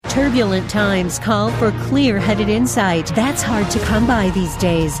Turbulent times call for clear-headed insight. That's hard to come by these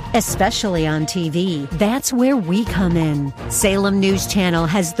days, especially on TV. That's where we come in. Salem News Channel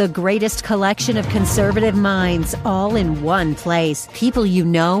has the greatest collection of conservative minds all in one place. People you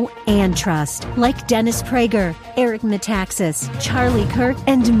know and trust, like Dennis Prager, Eric Metaxas, Charlie Kirk,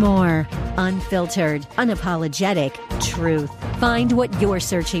 and more. Unfiltered, unapologetic truth. Find what you're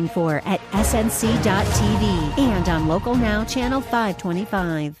searching for at snc.tv and on Local Now, Channel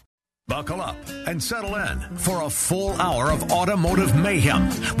 525. Buckle up and settle in for a full hour of automotive mayhem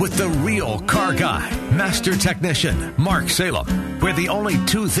with the real car guy, master technician, Mark Salem, where the only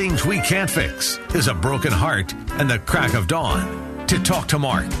two things we can't fix is a broken heart and the crack of dawn. To talk to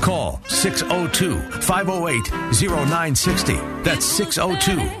Mark, call 602-508-0960. That's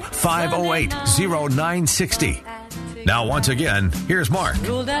 602-508-0960. Now, once again, here's Mark.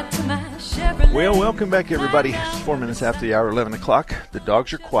 Well, welcome back, everybody. It's 4 minutes after the hour, 11 o'clock. The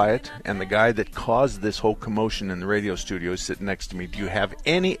dogs are quiet, and the guy that caused this whole commotion in the radio studio is sitting next to me. Do you have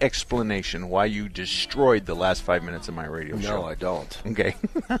any explanation why you destroyed the last 5 minutes of my radio show? No, I don't. Okay.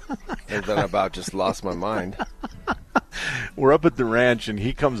 And then I about just lost my mind. We're up at the ranch, and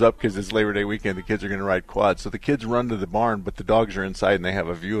he comes up because it's Labor Day weekend. The kids are going to ride quads. So the kids run to the barn, but the dogs are inside, and they have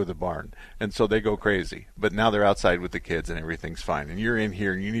a view of the barn. And so they go crazy. But now they're outside with the kids, and everything's fine. And you're in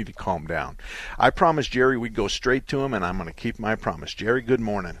here, and you need to calm down. I promised Jerry we'd go straight to him, and I'm going to keep my promise. Jerry, good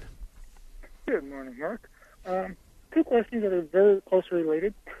morning. Good morning, Mark. Two questions that are very closely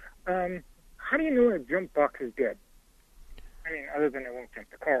related. How do you know a jump box is dead? I mean, other than it won't jump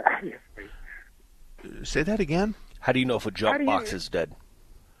the car, obviously. Say that again? How do you know if a jump box is dead?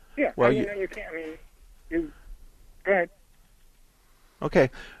 Yeah, well, you know you can't. I mean, go ahead. Okay.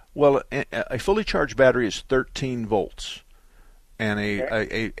 Well, a fully charged battery is 13 volts. And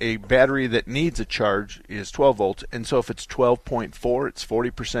a battery that needs a charge is 12 volts. And so if it's 12.4, it's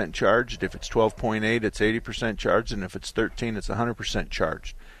 40% charged. If it's 12.8, it's 80% charged. And if it's 13, it's 100%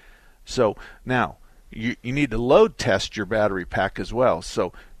 charged. So now you need to load test your battery pack as well.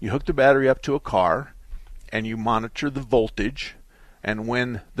 So you hook the battery up to a car, and you monitor the voltage. And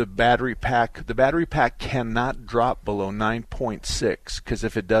when the battery pack cannot drop below 9.6, because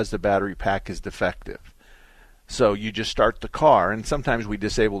if it does, the battery pack is defective. So you just start the car, and sometimes we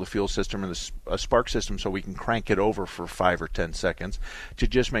disable the fuel system or a spark system so we can crank it over for 5 or 10 seconds to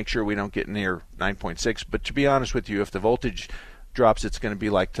just make sure we don't get near 9.6. But to be honest with you, if the voltage drops, it's going to be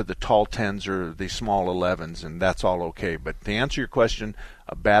like to the tall 10s or the small 11s, and that's all okay. But to answer your question,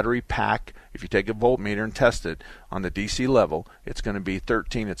 a battery pack, if you take a voltmeter and test it on the DC level, it's going to be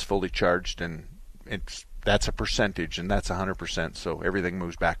 13. It's fully charged, and that's a percentage, and that's 100%. So everything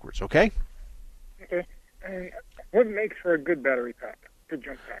moves backwards. Okay? Okay. And what makes for a good battery pack, good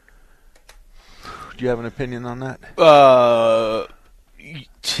jump pack? Do you have an opinion on that?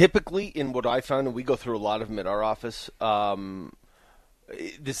 Typically, in what I found, and we go through a lot of them at our office,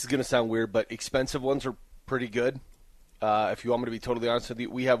 this is going to sound weird, but expensive ones are pretty good. If you want me to be totally honest with you,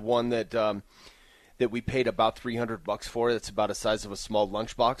 we have one that we paid about $300 for. It's about the size of a small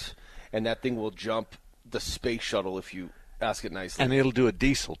lunchbox, and that thing will jump the space shuttle if you ask it nicely. And it'll do a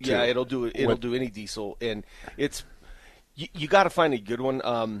diesel too. Yeah, it'll do any diesel, and it's you got to find a good one.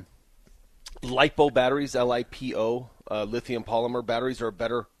 LiPo batteries, LiPo, lithium polymer batteries are a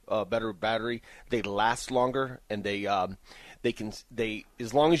better battery. They last longer, and they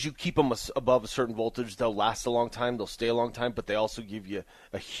as long as you keep them above a certain voltage, they'll last a long time. They'll stay a long time, but they also give you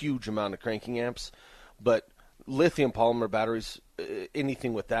a huge amount of cranking amps. But lithium polymer batteries,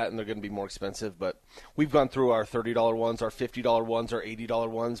 anything with that, and they're going to be more expensive. But we've gone through our $30 ones, our $50 ones, our $80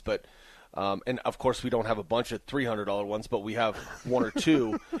 ones, but and of course we don't have a bunch of $300 ones, but we have one or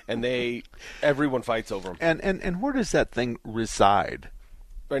two, and everyone fights over them. And where does that thing reside?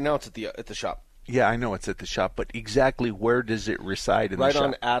 Right now it's at the shop. Yeah, I know it's at the shop, but exactly where does it reside in the shop? Right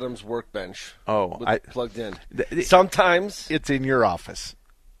on Adam's workbench. Oh, plugged in. Sometimes it's in your office.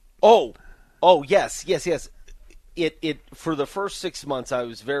 Oh, yes. It for the first 6 months I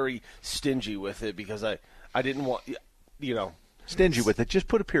was very stingy with it because I didn't want, Stingy with it. Just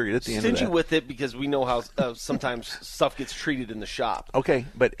put a period at the end of that. Stingy with it because we know how sometimes stuff gets treated in the shop. Okay,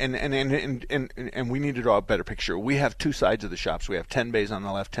 but and we need to draw a better picture. We have two sides of the shops. We have 10 bays on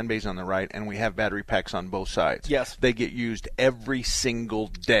the left, 10 bays on the right, and we have battery packs on both sides. Yes. They get used every single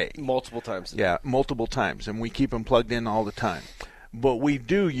day. Multiple times. Yeah, multiple times, and we keep them plugged in all the time. But we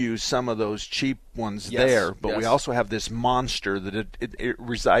do use some of those cheap ones there, but we also have this monster that it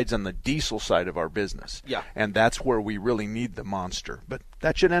resides on the diesel side of our business. Yeah. And that's where we really need the monster. But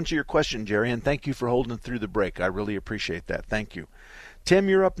that should answer your question, Jerry, and thank you for holding through the break. I really appreciate that. Thank you. Tim,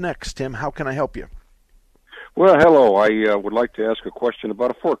 you're up next. Tim, how can I help you? Well, hello. I would like to ask a question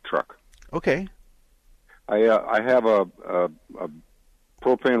about a fork truck. Okay. I have a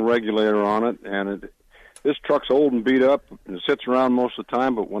propane regulator on it, and this truck's old and beat up, and it sits around most of the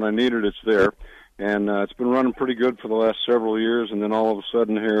time, but when I need it, it's there. And it's been running pretty good for the last several years, and then all of a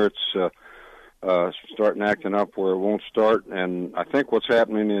sudden here it's starting acting up where it won't start. And I think what's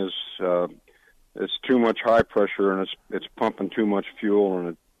happening is it's too much high pressure, and it's pumping too much fuel,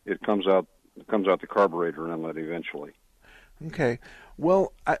 and it comes out the carburetor inlet eventually. Okay.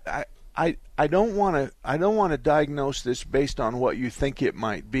 Well, I don't want to diagnose this based on what you think it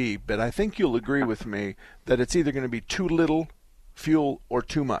might be, but I think you'll agree with me that it's either going to be too little fuel or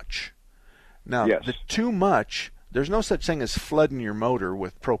too much. Now, yes. The too much, there's no such thing as flooding your motor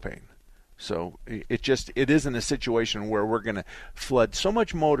with propane. So it isn't a situation where we're going to flood so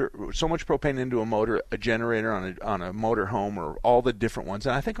much propane into a motor, a generator on a motor home, or all the different ones.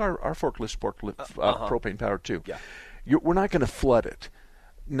 And I think our forklifts propane powered too. Yeah. We're not going to flood it.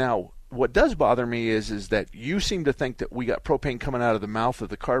 Now, what does bother me is that you seem to think that we got propane coming out of the mouth of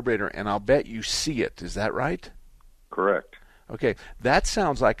the carburetor, and I'll bet you see it. Is that right? Correct. Okay, that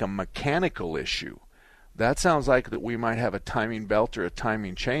sounds like a mechanical issue. That sounds like that we might have a timing belt or a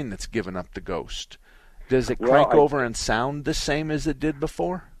timing chain that's given up the ghost. Does it crank over and sound the same as it did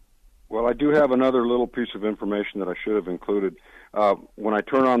before? Well, I do have another little piece of information that I should have included. When I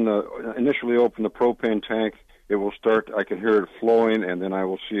initially open the propane tank, it will start, I can hear it flowing, and then I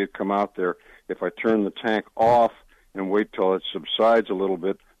will see it come out there. If I turn the tank off and wait till it subsides a little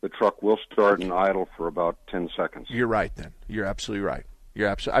bit, the truck will start and idle for about 10 seconds. You're right then. You're absolutely right.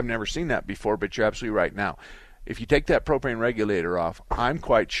 I've never seen that before, but you're absolutely right. Now, if you take that propane regulator off, I'm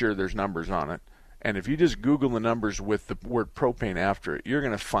quite sure there's numbers on it. And if you just Google the numbers with the word propane after it, you're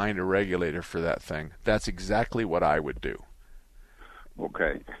going to find a regulator for that thing. That's exactly what I would do.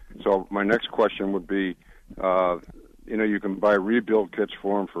 Okay. So my next question would be, you can buy rebuild kits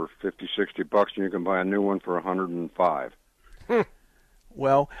for them for $50, $60, and you can buy a new one for $105.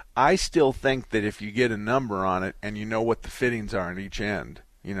 Well, I still think that if you get a number on it and you know what the fittings are on each end,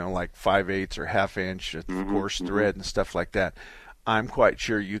 like 5/8 or half-inch, of course, thread and stuff like that, I'm quite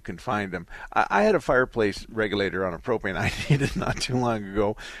sure you can find them. I had a fireplace regulator on a propane I needed not too long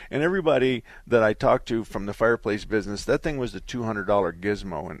ago, and everybody that I talked to from the fireplace business, that thing was a $200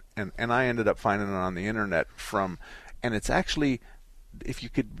 gizmo, and I ended up finding it on the internet and it's actually,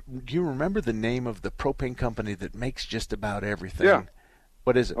 do you remember the name of the propane company that makes just about everything? Yeah.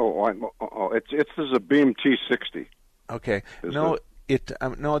 What is it? It's a Beam T60. Okay. No,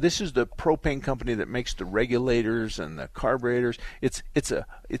 this is the propane company that makes the regulators and the carburetors. It's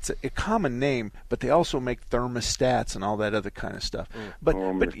a common name, but they also make thermostats and all that other kind of stuff. But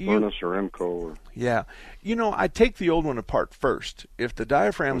Furnace or Emco. Yeah, I take the old one apart first. If the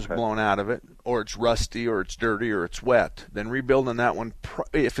diaphragm's blown out of it, or it's rusty, or it's dirty, or it's wet, then rebuilding that one.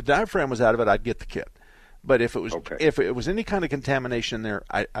 If the diaphragm was out of it, I'd get the kit. But if it was any kind of contamination there,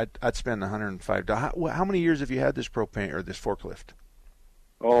 I'd spend $105. How many years have you had this propane or this forklift?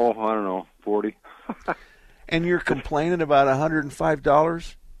 Oh, I don't know, 40. And you're complaining about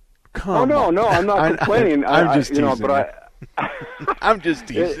 $105? Come on. No, I'm not complaining. I'm just teasing but I'm just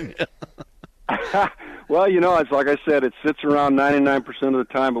teasing you. Well, it's like I said, it sits around 99% of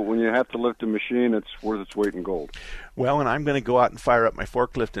the time, but when you have to lift a machine, it's worth its weight in gold. Well, and I'm going to go out and fire up my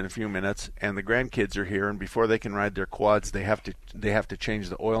forklift in a few minutes, and the grandkids are here, and before they can ride their quads, they have to change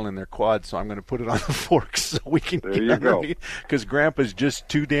the oil in their quads, so I'm going to put it on the forks so we can there you go. Because Grandpa's just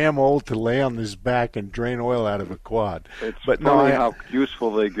too damn old to lay on his back and drain oil out of a quad. It's funny how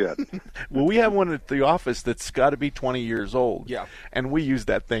useful they get. Well, we have one at the office that's got to be 20 years old. Yeah. And we use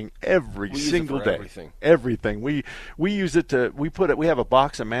that thing every single day. Everything. Everything. We use it we have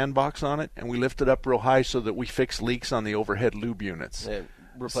a man box on it, and we lift it up real high so that we fix leaks on the overhead lube units. And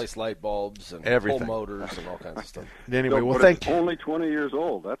replace light bulbs and everything. pull motors and all kinds of stuff. Anyway, it's only 20 years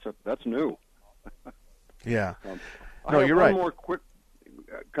old. That's new. Yeah. You're right.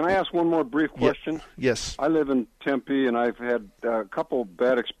 Can I ask one more brief question? Yeah. Yes. I live in Tempe, and I've had a couple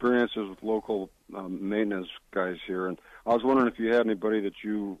bad experiences with local maintenance guys here, and I was wondering if you had anybody that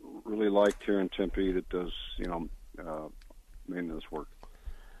you really liked here in Tempe that does, maintenance work,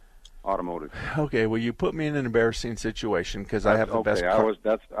 automotive. Okay, well, you put me in an embarrassing situation because I have the best. I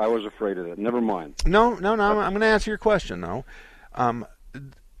was afraid of that. Never mind. No. I'm going to answer your question though.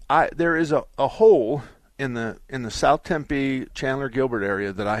 There is a hole in the South Tempe, Chandler, Gilbert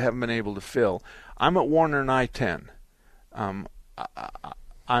area that I haven't been able to fill. I'm at Warner and I-10.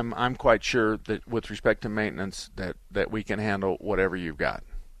 I'm quite sure that with respect to maintenance that we can handle whatever you've got.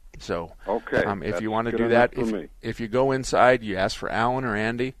 So if you want to do that, if you go inside, you ask for Alan or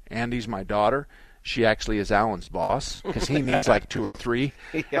Andy. Andy's my daughter, She actually is Alan's boss because he needs like 2 or 3,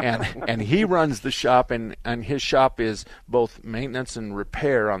 and he runs the shop, and his shop is both maintenance and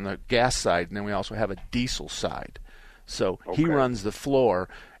repair on the gas side, and then we also have a diesel side. So he runs the floor,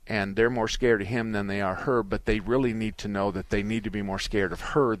 and they're more scared of him than they are her, but they really need to know that they need to be more scared of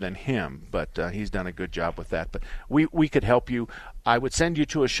her than him. But he's done a good job with that. But we could help you. I would send you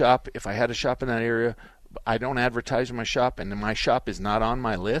to a shop if I had a shop in that area. I don't advertise my shop, and my shop is not on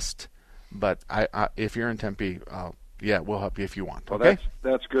my list. But if you're in Tempe, we'll help you if you want. Well, okay?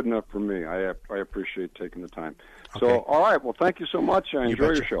 That's good enough for me. I appreciate taking the time. Okay. So, all right. Well, thank you so much. I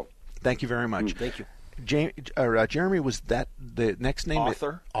enjoy your show. Thank you very much. Thank you. Jeremy, was that the next name?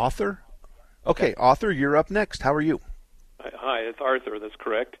 Author. Author? Okay, Author, you're up next. How are you? Hi, it's Arthur. That's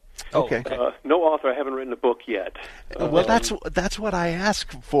correct. Okay. No author. I haven't written a book yet. Well, that's what I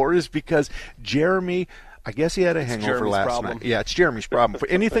ask for, is because Jeremy, I guess he had a hangover Jeremy's last problem. night. Yeah, it's Jeremy's problem. For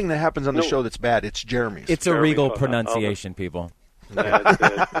anything that happens on the show that's bad, it's Jeremy's. It's a regal pronunciation, people. Yeah,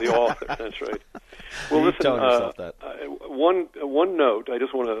 the author. That's right. Well, listen. Telling yourself that. One note. I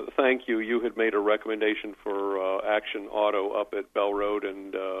just want to thank you. You had made a recommendation for Action Auto up at Bell Road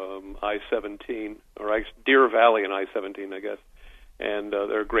and I-17, or Deer Valley and I-17, I guess. And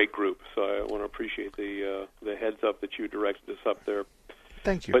they're a great group. So I want to appreciate the heads up that you directed us up there.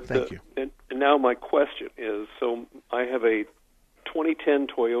 Thank you. But, Thank you. And now my question is: so I have a 2010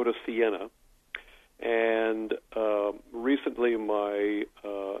 Toyota Sienna. And recently my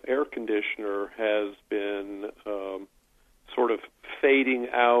air conditioner has been sort of fading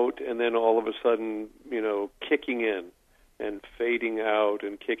out and then all of a sudden, kicking in and fading out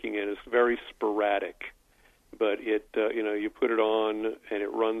and kicking in. It's very sporadic. But it, you put it on and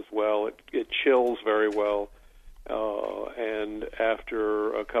it runs well. It chills very well. And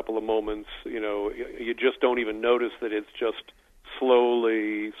after a couple of moments, you just don't even notice that it's just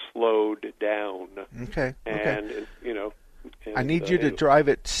slowly slowed down. Okay. And, I need you to drive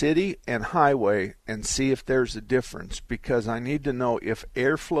it city and highway and see if there's a difference, because I need to know if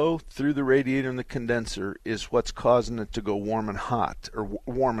airflow through the radiator and the condenser is what's causing it to go warm and hot or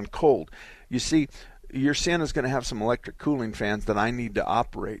warm and cold. You see, your Sienna's going to have some electric cooling fans that I need to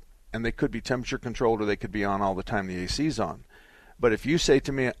operate, and they could be temperature controlled or they could be on all the time the AC's on. But if you say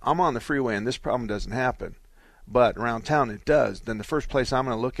to me, I'm on the freeway and this problem doesn't happen, but around town it does, then the first place I'm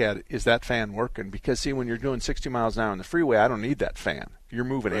going to look at is that fan working. Because, see, when you're doing 60 miles an hour on the freeway, I don't need that fan. You're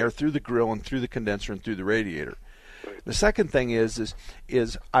moving air through the grill and through the condenser and through the radiator. Right. The second thing is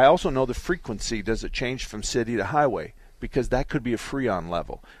I also know the frequency. Does it change from city to highway? Because that could be a Freon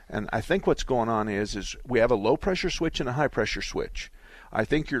level. And I think what's going on is we have a low-pressure switch and a high-pressure switch. I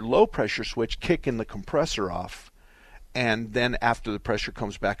think your low-pressure switch kicking the compressor off, and then after the pressure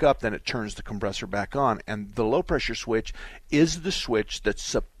comes back up, then it turns the compressor back on. And the low-pressure switch is the switch that's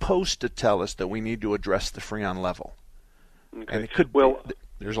supposed to tell us that we need to address the Freon level. Okay. And it could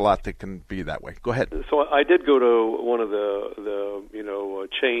there's a lot that can be that way. Go ahead. So I did go to one of the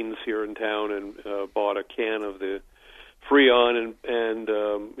chains here in town and bought a can of the Freon and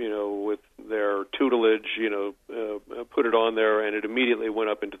with their tutelage, put it on there, and it immediately went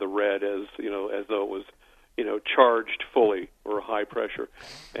up into the red as though it was charged fully or high pressure.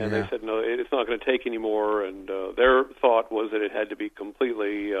 And they said, no, it's not going to take anymore. And their thought was that it had to be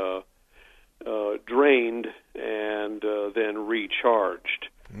completely drained and then recharged.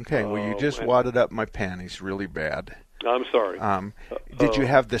 Okay, well, you just wadded up my panties really bad. I'm sorry. Did you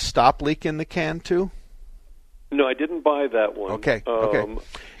have the stop leak in the can, too? No, I didn't buy that one. Okay.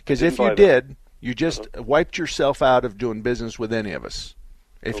 Because if you did, you just wiped yourself out of doing business with any of us.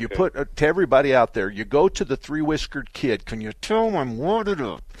 If you put, to everybody out there, you go to the Three-Whiskered Kid. Can you tell him I'm wadded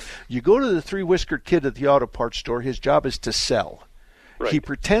up? You go to the Three-Whiskered Kid at the auto parts store. His job is to sell. Right. He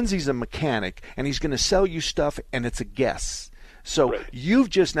pretends he's a mechanic, and he's going to sell you stuff, and it's a guess. So you've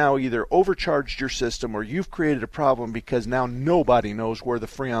just now either overcharged your system or you've created a problem because now nobody knows where the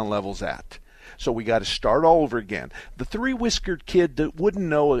Freon level's at. So we got to start all over again. The Three-Whiskered Kid that wouldn't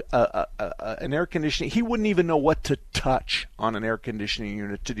know an air conditioning, he wouldn't even know what to touch on an air conditioning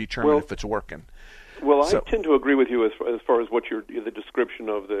unit to determine if it's working. Well, I tend to agree with you as far as what the description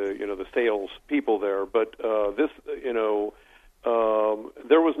of the sales people there. But this,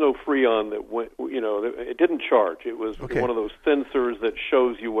 there was no Freon that went. It didn't charge. It was one of those sensors that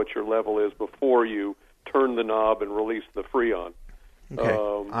shows you what your level is before you turn the knob and release the Freon.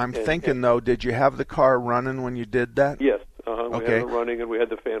 Okay. I'm thinking, though, did you have the car running when you did that? Yes. We had it running, and we had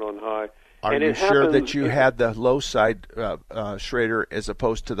the fan on high. Are you sure that you had the low side Schrader as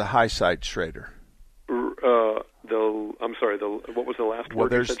opposed to the high side Schrader? I'm sorry. What was the last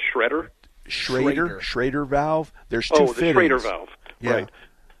word? You said Schrader? Schrader valve. There's two fittings. The Schrader valve. Yeah. Right.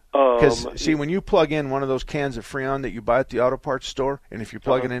 Because, see, when you plug in one of those cans of Freon that you buy at the auto parts store, and if you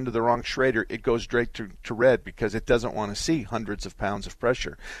plug it into the wrong Schrader, it goes straight to red because it doesn't want to see hundreds of pounds of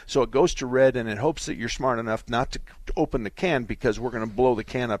pressure. So it goes to red, and it hopes that you're smart enough not to open the can because we're going to blow the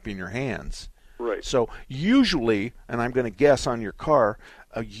can up in your hands. Right. So usually, and I'm going to guess on your car,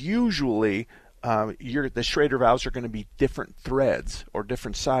 usually the Schrader valves are going to be different threads or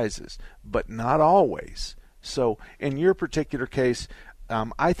different sizes, but not always. So in your particular case,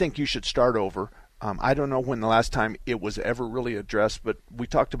 I think you should start over. I don't know when the last time it was ever really addressed, but we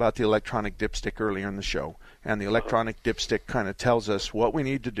talked about the electronic dipstick earlier in the show, and the electronic dipstick kind of tells us what we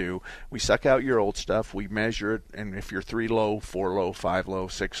need to do. We suck out your old stuff, we measure it, and if you're 3 low, 4 low, 5 low,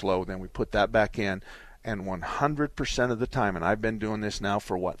 6 low, then we put that back in. And 100% of the time, and I've been doing this now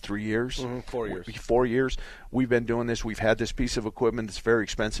for 3 years? 4 years. 4 years. We've been doing this. We've had this piece of equipment that's very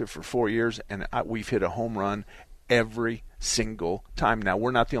expensive for 4 years, and we've hit a home run every single time. Now,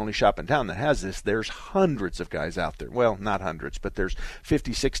 we're not the only shop in town that has this. There's hundreds of guys out there. Well, not hundreds, but there's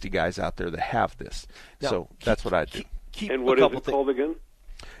 50, 60 guys out there that have this. Now, so that's what I do. And what is it called again?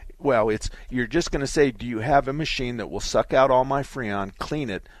 Well, you're just going to say, do you have a machine that will suck out all my Freon,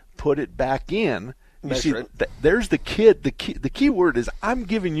 clean it, put it back in? You see, there's the key word is I'm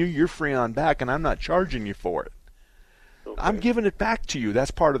giving you your Freon back, and I'm not charging you for it. Okay. I'm giving it back to you.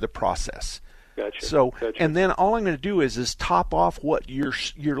 That's part of the process. Gotcha. So, and then all I'm going to do is top off what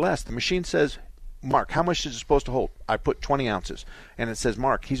you're less. The machine says, Mark, how much is it supposed to hold? I put 20 ounces. And it says,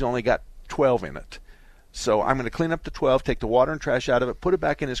 Mark, he's only got 12 in it. So I'm going to clean up the 12, take the water and trash out of it, put it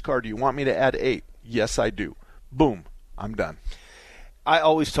back in his car. Do you want me to add 8? Yes, I do. Boom. I'm done. I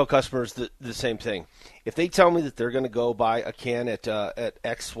always tell customers the same thing. If they tell me that they're going to go buy a can at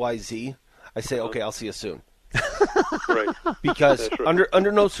XYZ, I say, okay, I'll see you soon. Right. Because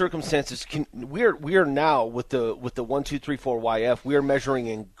under no circumstances we are now with the 1, 2, 3, 4 YF, we are measuring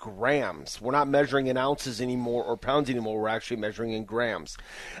in grams. We're not measuring in ounces anymore or pounds anymore. We're actually measuring in grams.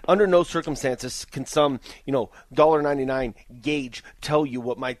 Under no circumstances can some $1.99 gauge tell you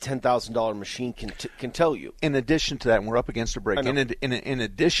what my $10,000 machine can tell you. In addition to that, and we're up against a break. In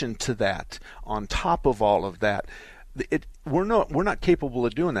addition to that, on top of all of that, we're not capable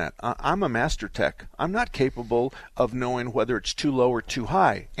of doing that. I'm a master tech. I'm not capable of knowing whether it's too low or too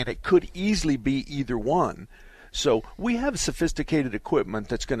high, and it could easily be either one. So we have sophisticated equipment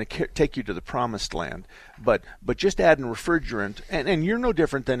that's going to take you to the promised land. But just adding refrigerant, and you're no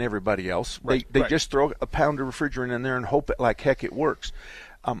different than everybody else. They just throw a pound of refrigerant in there and hope like heck it works.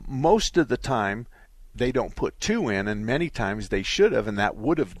 Most of the time, they don't put 2 in, and many times they should have, and that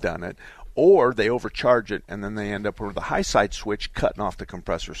would have done it. Or they overcharge it, and then they end up with the high side switch cutting off the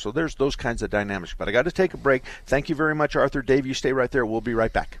compressor. So there's those kinds of dynamics. But I got to take a break. Thank you very much, Arthur. Dave, you stay right there. We'll be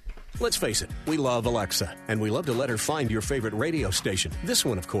right back. Let's face it, we love Alexa, and we love to let her find your favorite radio station. This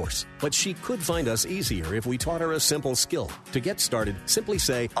one, of course. But she could find us easier if we taught her a simple skill. To get started, simply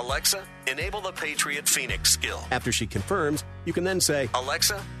say, Alexa, enable the Patriot Phoenix skill. After she confirms, you can then say,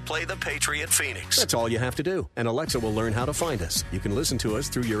 Alexa, play the Patriot Phoenix. That's all you have to do, and Alexa will learn how to find us. You can listen to us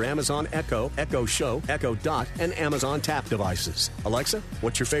through your Amazon Echo, Echo Show, Echo Dot, and Amazon Tap devices. Alexa,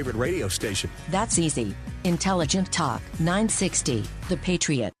 what's your favorite radio station? That's easy. Intelligent Talk, 960, The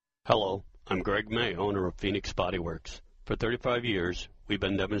Patriot. Hello, I'm Greg May, owner of Phoenix Body Works. For 35 years, we've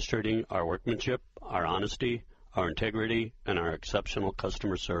been demonstrating our workmanship, our honesty, our integrity, and our exceptional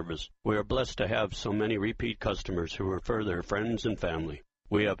customer service. We are blessed to have so many repeat customers who refer their friends and family.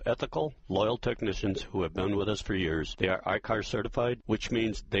 We have ethical, loyal technicians who have been with us for years. They are ICAR certified, which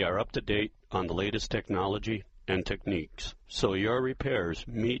means they are up to date on the latest technology and techniques, so your repairs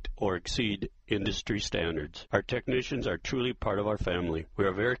meet or exceed industry standards. Our technicians are truly part of our family. We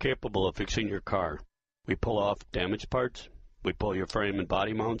are very capable of fixing your car. We pull off damaged parts, we pull your frame and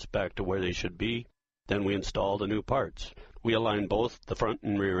body mounts back to where they should be, then we install the new parts. We align both the front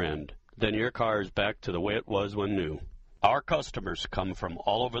and rear end. Then your car is back to the way it was when new. Our customers come from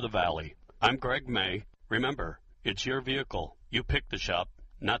all over the valley. I'm Greg May. Remember, it's your vehicle. You pick the shop,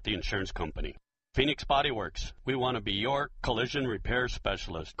 not the insurance company. Phoenix Body Works. We want to be your collision repair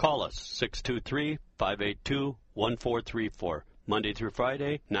specialist. Call us 623-582-1434. Monday through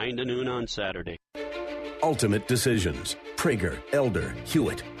Friday, 9 to noon on Saturday. Ultimate Decisions. Prager, Elder,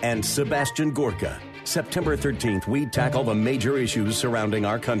 Hewitt, and Sebastian Gorka. September 13th, we tackle the major issues surrounding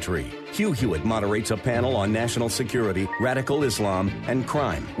our country. Hugh Hewitt moderates a panel on national security, radical Islam, and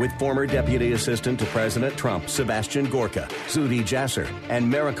crime with former Deputy Assistant to President Trump, Sebastian Gorka, Zuhdi Jasser, and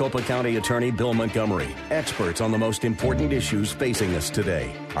Maricopa County Attorney Bill Montgomery, experts on the most important issues facing us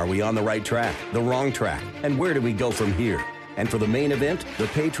today. Are we on the right track, the wrong track, and where do we go from here? And for the main event, the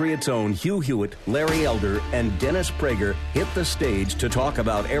Patriots' own Hugh Hewitt, Larry Elder, and Dennis Prager hit the stage to talk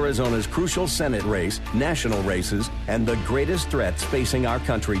about Arizona's crucial Senate race, national races, and the greatest threats facing our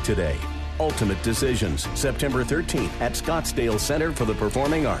country today. Ultimate Decisions, September 13th at Scottsdale Center for the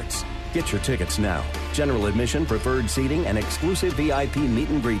Performing Arts. Get your tickets now. General admission, preferred seating, and exclusive VIP meet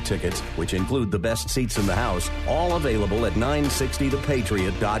and greet tickets, which include the best seats in the house, all available at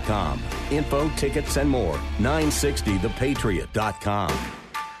 960thepatriot.com. Info, tickets, and more. 960thepatriot.com.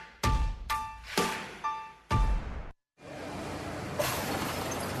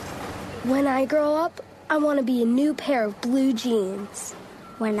 When I grow up, I want to be a new pair of blue jeans.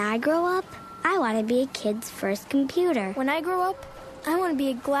 When I grow up, I want to be a kid's first computer. When I grow up, I want to be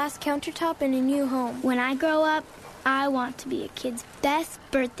a glass countertop in a new home. When I grow up, I want to be a kid's best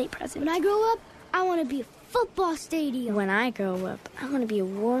birthday present. When I grow up, I want to be a football stadium. When I grow up, I want to be a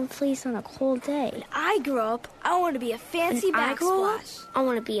warm fleece on a cold day. When I grow up, I want to be a fancy backsplash. I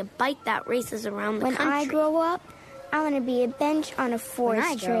want to be a bike that races around the country. When I grow up, I want to be a bench on a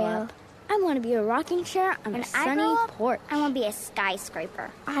forest trail. I want to be a rocking chair on a sunny porch. I want to be a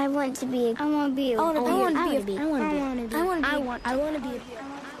skyscraper. I want to be.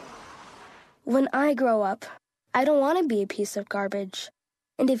 When I grow up, I don't want to be a piece of garbage.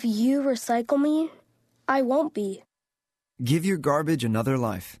 And if you recycle me, I won't be. Give your garbage another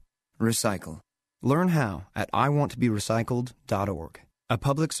life. Recycle. Learn how at iwanttoberecycled.org. A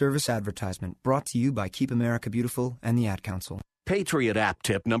public service advertisement brought to you by Keep America Beautiful and the Ad Council. Patriot app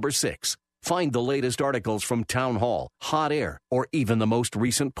tip number 6. Find the latest articles from Town Hall, Hot Air, or even the most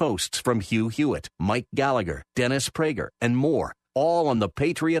recent posts from Hugh Hewitt, Mike Gallagher, Dennis Prager, and more, all on the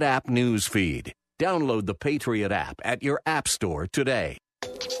Patriot app news feed. Download the Patriot app at your app store today.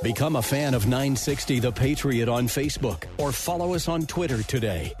 Become a fan of 960 The Patriot on Facebook or follow us on Twitter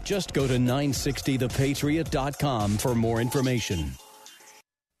today. Just go to 960thepatriot.com for more information.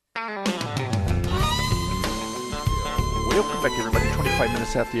 Welcome back, everybody. 25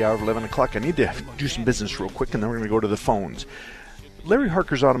 minutes after the hour of 11 o'clock. I need to do some business real quick, and then we're going to go to the phones. Larry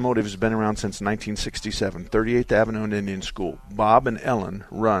Harker's Automotive has been around since 1967, 38th Avenue and Indian School. Bob and Ellen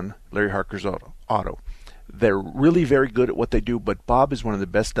run Larry Harker's Auto. They're really very good at what they do, but Bob is one of the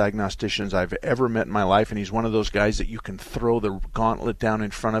best diagnosticians I've ever met in my life, and he's one of those guys that you can throw the gauntlet down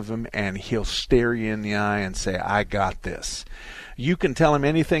in front of him, and he'll stare you in the eye and say, I got this. You can tell him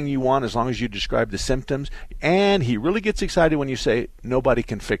anything you want as long as you describe the symptoms, and he really gets excited when you say, nobody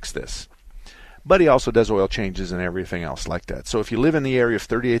can fix this. But he also does oil changes and everything else like that. So if you live in the area of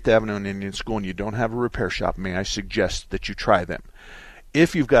 38th Avenue and Indian School and you don't have a repair shop, may I suggest that you try them.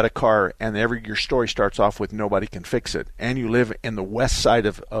 If you've got a car and your story starts off with nobody can fix it, and you live in the west side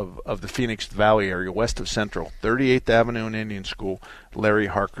of the Phoenix Valley area, west of Central, 38th Avenue and Indian School, Larry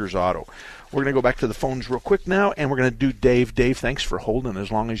Harker's Auto. We're going to go back to the phones real quick now, and we're going to do Dave. Dave, thanks for holding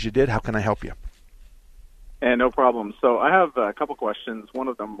as long as you did. How can I help you? And no problem. So I have a couple questions. One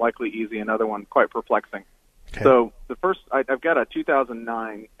of them likely easy, another one quite perplexing. Okay. So the first, I've got a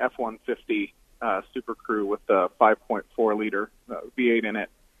 2009 F-150 Super Crew with a 5.4 liter V8 in it.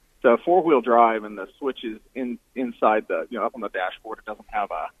 It's a four-wheel drive, and the switch is inside the up on the dashboard. It doesn't have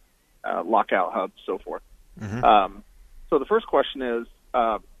a lockout hub, so forth. Mm-hmm. So the first question is,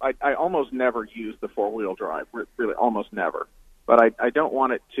 I almost never use the four-wheel drive, really almost never. But I don't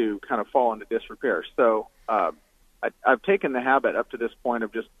want it to kind of fall into disrepair. So I've taken the habit up to this point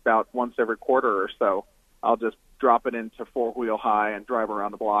of just about once every quarter or so, I'll just drop it into four-wheel high and drive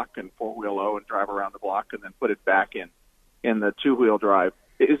around the block, and four-wheel low and drive around the block, and then put it back in the two-wheel drive.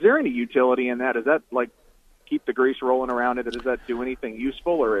 Is there any utility in that? Does that keep the grease rolling around it? Does that do anything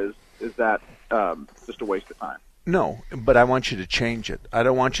useful, or is that just a waste of time? No, but I want you to change it. I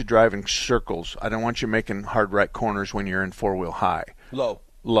don't want you driving circles. I don't want you making hard right corners when you're in four-wheel high. Low.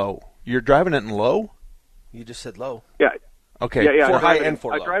 You're driving it in low? You just said low. Yeah. Okay. Yeah. For high and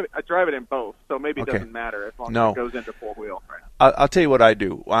for low. I drive it in both, so maybe it doesn't matter as long as it goes into four-wheel. Right. I'll tell you what I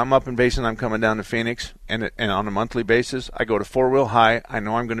do. I'm up in Basin. I'm coming down to Phoenix, and on a monthly basis, I go to four-wheel high. I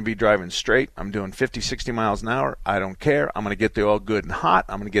know I'm going to be driving straight. I'm doing 50, 60 miles an hour. I don't care. I'm going to get the oil good and hot.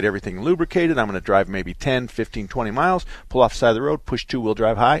 I'm going to get everything lubricated. I'm going to drive maybe 10, 15, 20 miles, pull off the side of the road, push two-wheel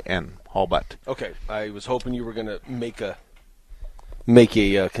drive high, and haul butt. Okay. I was hoping you were going to make a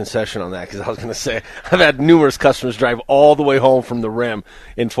concession on that, because I was going to say I've had numerous customers drive all the way home from the rim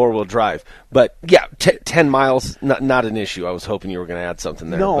in four-wheel drive. But, yeah, 10 miles, not an issue. I was hoping you were going to add something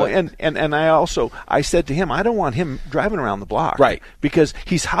there. No, and I said to him, I don't want him driving around the block. Right. Because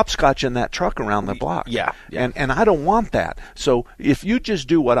he's hopscotching that truck around the block. Yeah. And I don't want that. So if you just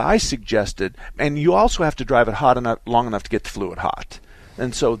do what I suggested, and you also have to drive it hot enough, long enough to get the fluid hot.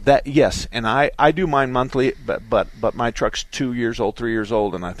 And so that, yes, and I do mine monthly, but my truck's 2 years old, 3 years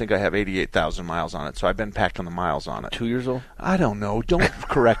old, and I think I have 88,000 miles on it. So I've been packed on the miles on it. 2 years old? I don't know. Don't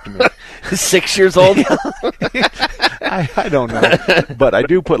correct me. 6 years old? I don't know, but I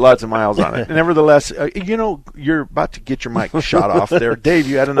do put lots of miles on it. Nevertheless, you're about to get your mic shot off there. Dave,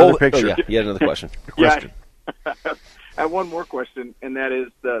 you had another picture. Yeah, you had another question. Yeah, I have one more question, and that is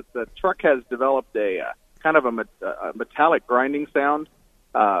the truck has developed a kind of a metallic grinding sound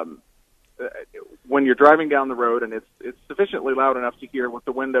when you're driving down the road, and it's sufficiently loud enough to hear with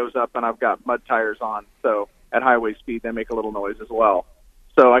the windows up, and I've got mud tires on, so at highway speed they make a little noise as well.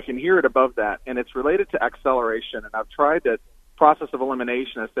 So I can hear it above that, and it's related to acceleration, and I've tried the process of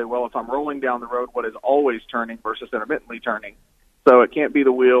elimination. I said, well, if I'm rolling down the road, what is always turning versus intermittently turning? So it can't be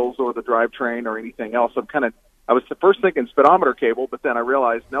the wheels or the drivetrain or anything else. I was first thinking speedometer cable, but then I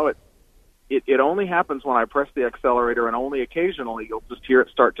realized, no, it only happens when I press the accelerator, and only occasionally you'll just hear it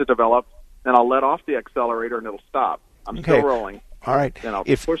start to develop, and I'll let off the accelerator and it'll stop. I'm still rolling. All right. Then I'll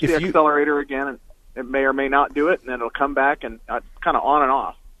push the accelerator again, and it may or may not do it, and then it'll come back, and kind of on and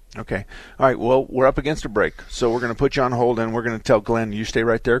off. Okay. All right. Well, we're up against a break, so we're going to put you on hold, and we're going to tell Glenn, you stay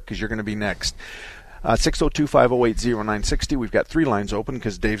right there because you're going to be next. 602-508-0960. We've got 3 lines open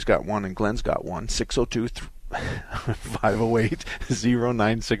because Dave's got one and Glenn's got one.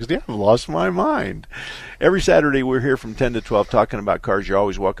 602-508-0960. I've lost my mind. Every Saturday we're here from 10 to 12 talking about cars. You're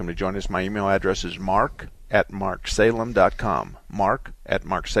always welcome to join us. My email address is mark@marksalem.com.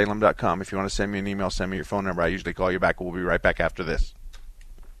 mark@marksalem.com. If you want to send me an email, send me your phone number. I usually call you back. We'll be right back after this.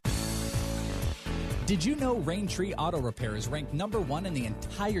 Did you know Raintree Auto Repair is ranked #1 in the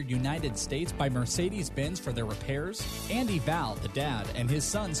entire United States by Mercedes-Benz for their repairs? Andy Val, the dad, and his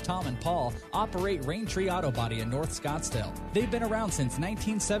sons Tom and Paul operate Raintree Auto Body in North Scottsdale. They've been around since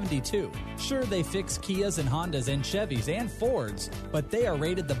 1972. Sure, they fix Kias and Hondas and Chevys and Fords, but they are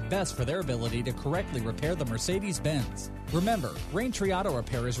rated the best for their ability to correctly repair the Mercedes-Benz. Remember, Raintree Auto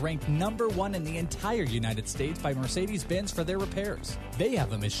Repair is ranked #1 in the entire United States by Mercedes-Benz for their repairs. They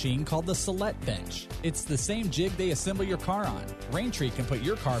have a machine called the Select Bench. It's the same jig they assemble your car on. Raintree can put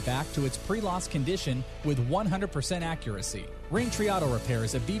your car back to its pre-loss condition with 100% accuracy. Raintree Auto Repair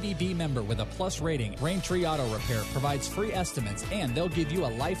is a BBB member with a plus rating. Raintree Auto Repair provides free estimates, and they'll give you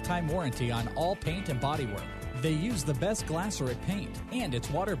a lifetime warranty on all paint and bodywork. They use the best Glaceric paint, and it's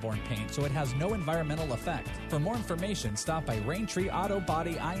waterborne paint, so it has no environmental effect. For more information, stop by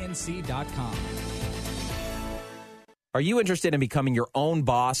RaintreeAutoBodyInc.com. Are you interested in becoming your own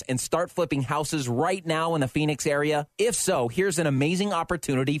boss and start flipping houses right now in the Phoenix area? If so, here's an amazing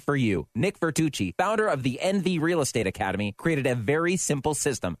opportunity for you. Nick Vertucci, founder of the NV Real Estate Academy, created a very simple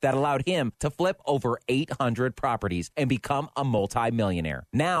system that allowed him to flip over 800 properties and become a multi-millionaire.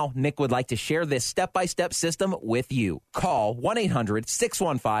 Now, Nick would like to share this step-by-step system with you. Call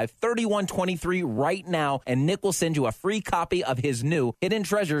 1-800-615-3123 right now, and Nick will send you a free copy of his new Hidden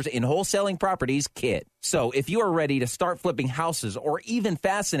Treasures in Wholesaling Properties kit. So if you are ready to start flipping houses or even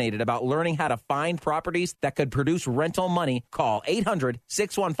fascinated about learning how to find properties that could produce rental money, call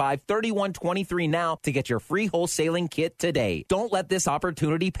 800-615-3123 now to get your free wholesaling kit today. Don't let this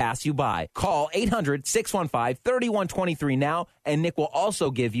opportunity pass you by. Call 800-615-3123 now, and Nick will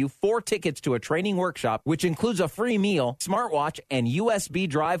also give you 4 tickets to a training workshop, which includes a free meal, smartwatch, and USB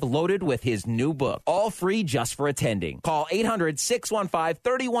drive loaded with his new book. All free just for attending. Call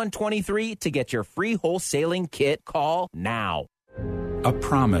 800-615-3123 to get your free wholesaling kit. Call now. A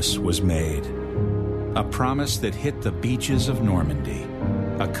promise was made. A promise that hit the beaches of Normandy.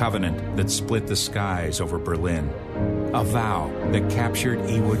 A covenant that split the skies over Berlin. A vow that captured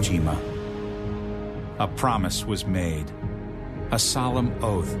Iwo Jima. A promise was made. A solemn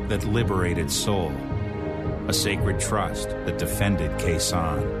oath that liberated Seoul. A sacred trust that defended Khe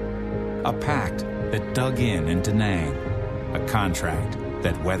Sanh. A pact that dug in Da Nang. A contract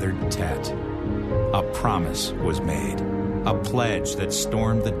that weathered Tet. A promise was made. A pledge that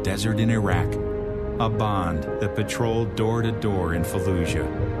stormed the desert in Iraq. A bond that patrolled door to door in Fallujah.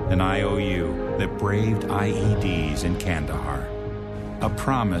 An IOU that braved IEDs in Kandahar. A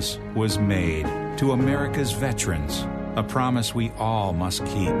promise was made to America's veterans. A promise we all must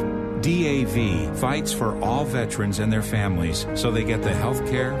keep. DAV fights for all veterans and their families so they get the health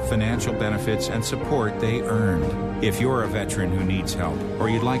care, financial benefits, and support they earned. If you're a veteran who needs help or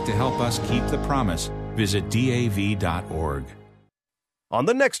you'd like to help us keep the promise, visit DAV.org. On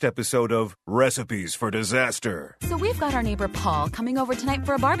the next episode of Recipes for Disaster. So we've got our neighbor Paul coming over tonight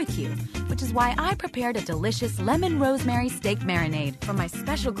for a barbecue, which is why I prepared a delicious lemon rosemary steak marinade from my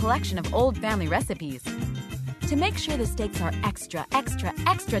special collection of old family recipes. To make sure the steaks are extra, extra,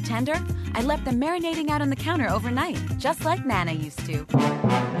 extra tender, I left them marinating out on the counter overnight, just like Nana used to.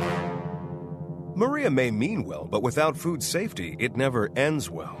 Maria may mean well, but without food safety, it never ends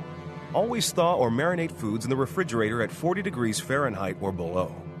well. Always thaw or marinate foods in the refrigerator at 40 degrees Fahrenheit or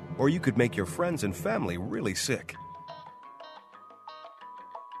below, or you could make your friends and family really sick.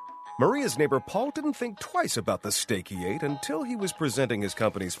 Maria's neighbor Paul didn't think twice about the steak he ate until he was presenting his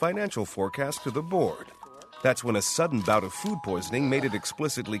company's financial forecast to the board. That's when a sudden bout of food poisoning made it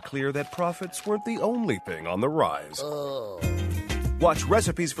explicitly clear that profits weren't the only thing on the rise. Watch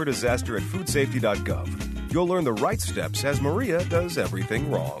Recipes for Disaster at foodsafety.gov. You'll learn the right steps as Maria does everything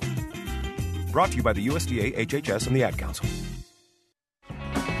wrong. Brought to you by the USDA, HHS, and the Ad Council.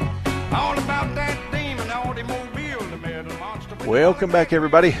 All about that demon, automobile, the metal monster. Welcome back,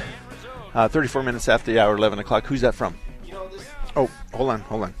 everybody. 34 minutes after the hour, 11 o'clock. Who's that from? Oh, hold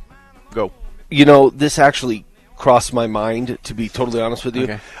on. Go. You know, this actually crossed my mind, to be totally honest with you.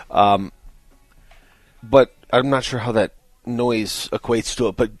 Okay. But I'm not sure how that noise equates to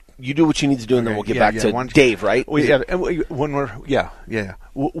it. But you do what you need to do, and then we'll get back to Dave, right? When we're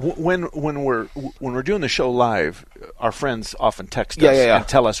doing the show live, our friends often text us and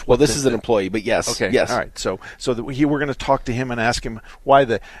tell us. Well, this is an employee, but yes. Okay. Yes. All right. So we're going to talk to him and ask him why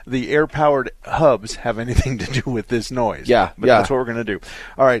the air-powered hubs have anything to do with this noise. Yeah. But that's what we're going to do.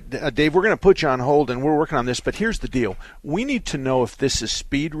 All right, Dave, we're going to put you on hold, and we're working on this. But here's the deal: we need to know if this is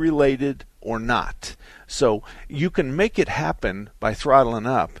speed-related or not. So you can make it happen by throttling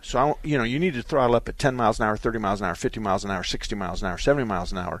up. So, you need to throttle up at 10 miles an hour, 30 miles an hour, 50 miles an hour, 60 miles an hour, 70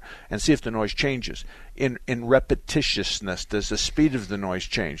 miles an hour, and see if the noise changes. In repetitiousness, does the speed of the noise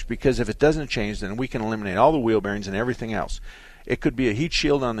change? Because if it doesn't change, then we can eliminate all the wheel bearings and everything else. It could be a heat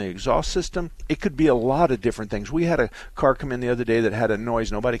shield on the exhaust system. It could be a lot of different things. We had a car come in the other day that had a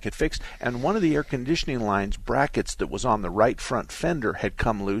noise nobody could fix, and one of the air conditioning lines brackets that was on the right front fender had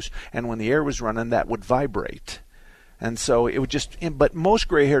come loose, and when the air was running, that would vibrate. And so it would just. But most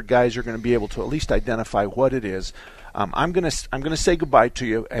gray-haired guys are going to be able to at least identify what it is. I'm gonna say goodbye to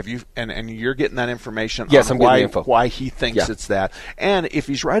you. Have you? And you're getting that information. Yes, on I'm getting the info. Why he thinks it's that. And if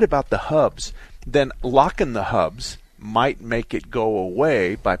he's right about the hubs, then locking the hubs might make it go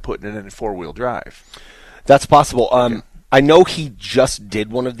away by putting it in four-wheel drive. That's possible. I know he just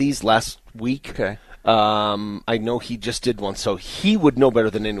did one of these last week. Okay. I know he just did one, so he would know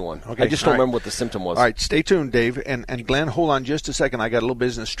better than anyone. Okay. I just don't remember what the symptom was. All right, stay tuned, Dave. And Glenn, hold on just a second. I got a little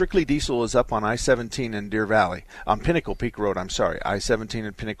business. Strictly Diesel is up on I-17 in Deer Valley. On Pinnacle Peak Road, I-17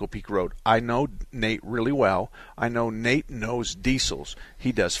 and Pinnacle Peak Road. I know Nate really well. I know Nate knows diesels.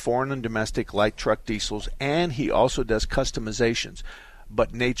 He does foreign and domestic light truck diesels, and he also does customizations.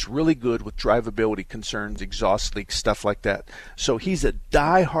 But Nate's really good with drivability concerns, exhaust leaks, stuff like that. So he's a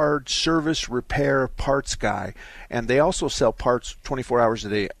die-hard service repair parts guy, and they also sell parts 24 hours a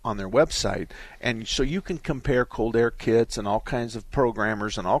day on their website. And so you can compare cold air kits and all kinds of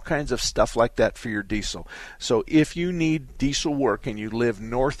programmers and all kinds of stuff like that for your diesel. So if you need diesel work and you live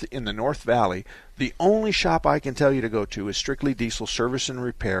north in the North Valley, the only shop I can tell you to go to is Strictly Diesel Service and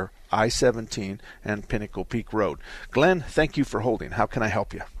Repair, I-17 and Pinnacle Peak Road. Glenn, thank you for holding. How can I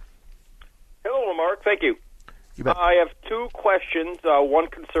help you? Hello, Mark. Thank you. You bet. I have two questions, one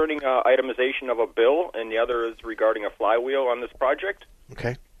concerning itemization of a bill, and the other is regarding a flywheel on this project.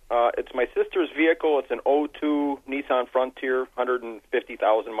 Okay. It's my sister's vehicle. It's an 02 Nissan Frontier,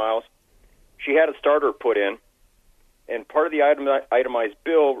 150,000 miles. She had a starter put in, and part of the itemized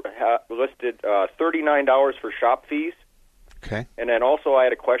bill listed $39 for shop fees. Okay. And then also I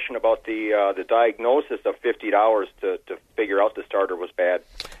had a question about the diagnosis of $50 to figure out the starter was bad.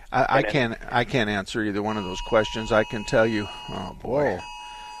 I can't answer either one of those questions. I can tell you. Oh boy,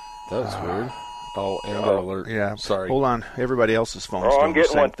 that was weird. Oh, Amber Alert. Yeah, sorry. Hold on. Everybody else's phone's I'm doing the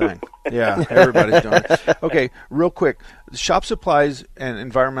getting same one too. thing. Yeah, everybody's doing it. Okay, real quick. Shop supplies and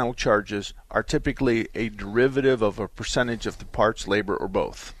environmental charges are typically a derivative of a percentage of the parts, labor, or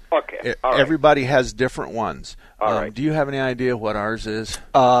both. Okay. All right. Everybody has different ones. All right. Do you have any idea what ours is?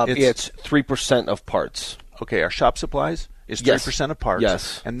 It's 3% of parts. Okay, our shop supplies is 3% of parts.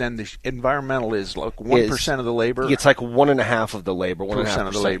 Yes. And then the environmental is like 1% of the labor. It's like 1.5% of the labor. 1.5%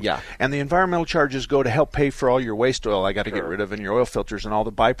 of the labor. Yeah. And the environmental charges go to help pay for all your waste oil I got to get rid of and your oil filters and all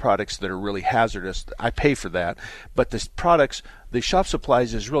the byproducts that are really hazardous. I pay for that. But the products, the shop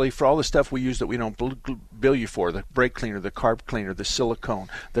supplies is really for all the stuff we use that we don't bill you for, the brake cleaner, the carb cleaner, the silicone,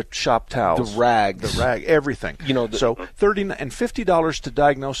 the shop towels. The rags. Everything. So $30 and $50 to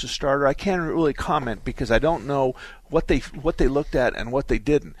diagnose a starter, I can't really comment because I don't know what they looked at and what they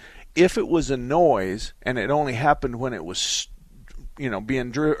didn't. If it was a noise and it only happened when it was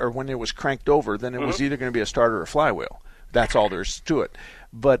being or when it was cranked over, then it was either going to be a starter or flywheel. That's all there's to it.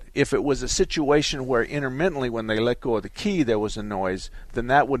 But if it was a situation where intermittently when they let go of the key there was a noise, then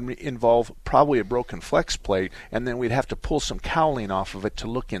that would involve probably a broken flex plate, and then we'd have to pull some cowling off of it to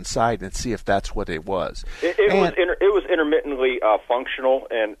look inside and see if that's what it was. It was intermittently functional,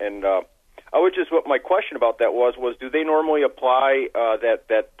 and I would just, what my question about that was do they normally apply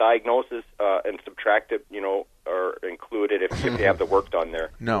that diagnosis and subtract it, or include it if they have the work done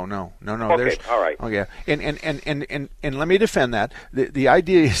there? No. Okay, all right. Oh yeah, and let me defend that. The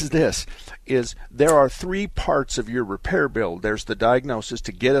idea is this: there are three parts of your repair bill. There's the diagnosis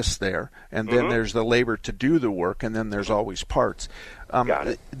to get us there, and then there's the labor to do the work, and then there's always parts. Got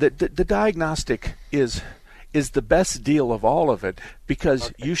it. The diagnostic is the best deal of all of it,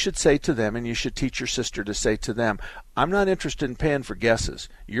 because you should say to them, and you should teach your sister to say to them, I'm not interested in paying for guesses.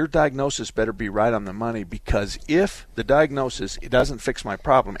 Your diagnosis better be right on the money, because if the diagnosis doesn't fix my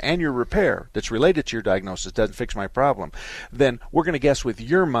problem and your repair that's related to your diagnosis doesn't fix my problem, then we're going to guess with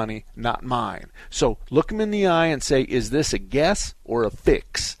your money, not mine. So look them in the eye and say, is this a guess or a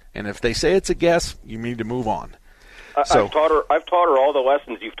fix? And if they say it's a guess, you need to move on. I've taught her all the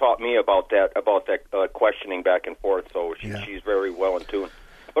lessons you've taught me about that questioning back and forth. So she's very well in tune.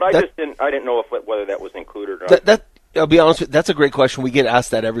 But I didn't know whether that was included or not. I'll be honest with you, that's a great question. We get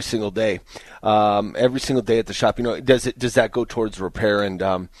asked that every single day. Every single day at the shop. Does that go towards repair? And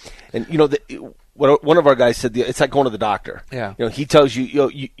one of our guys said it's like going to the doctor. Yeah. He tells you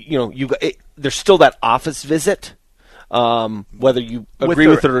there's still that office visit. Whether you agree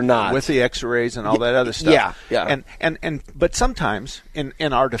with it or not, with the X-rays and all that other stuff. Yeah. But sometimes,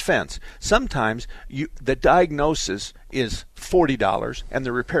 in our defense, sometimes the diagnosis is $40 and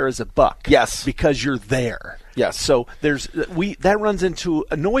the repair is $1. Yes, because you're there. Yes. So that runs into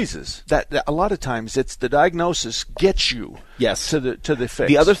noises. That a lot of times it's the diagnosis gets you. Yes. To the fix.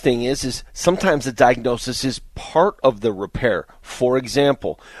 The other thing is sometimes the diagnosis is part of the repair. For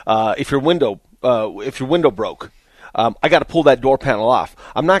example, if your window broke. I got to pull that door panel off.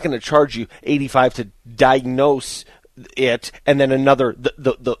 I'm not going to charge you $85 to diagnose it, and then another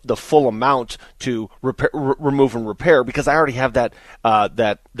the full amount to remove and repair, because I already have that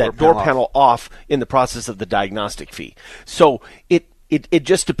door panel off in the process of the diagnostic fee. So it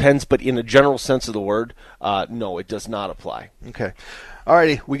just depends, but in a general sense of the word, no, it does not apply. Okay, all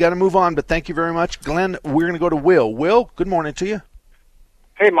righty, we got to move on, but thank you very much, Glenn. We're going to go to Will. Will, good morning to you.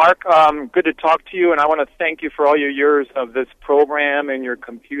 Hey, Mark. Good to talk to you, and I want to thank you for all your years of this program and your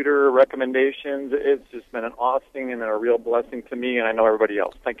computer recommendations. It's just been an awesome and a real blessing to me, and I know everybody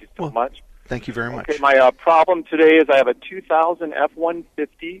else. Thank you so much. Thank you very much. Okay, my problem today is I have a 2000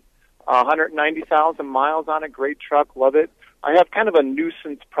 F-150, 190,000 miles on it, great truck, love it. I have kind of a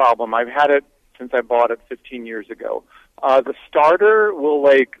nuisance problem. I've had it since I bought it 15 years ago. The starter will,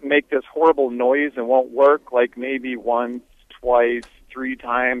 make this horrible noise and won't work, maybe once, twice, 3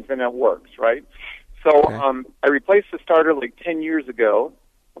 times, and it works, right? So I replaced the starter 10 years ago,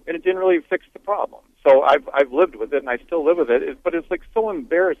 and it didn't really fix the problem. So I've lived with it, and I still live with it. But it's so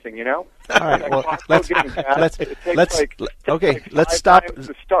embarrassing, All right, well, let's stop.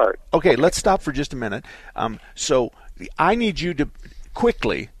 To start. Okay, let's stop for just a minute. So I need you to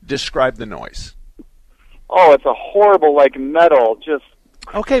quickly describe the noise. Oh, it's a horrible, metal, just.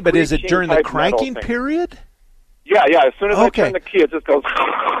 Okay, but is it during the cranking period? Yeah. As soon as I turn the key, it just goes.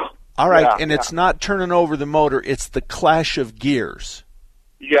 All right, it's not turning over the motor; it's the clash of gears.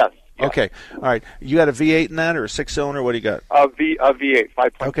 Yes. Okay. All right. You got a V8 in that, or a 6-cylinder? What do you got? A V8,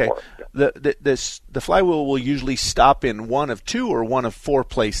 5.4. Okay. Yeah. The flywheel will usually stop in one of 2 or one of 4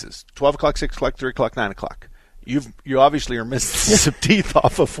 places: 12 o'clock, 6 o'clock, 3 o'clock, 9 o'clock. You obviously are missing some teeth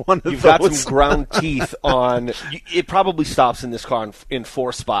off of one of those. You've got some ground teeth on. It probably stops in this car in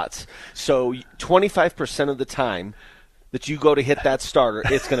 4 spots. So 25% of the time that you go to hit that starter,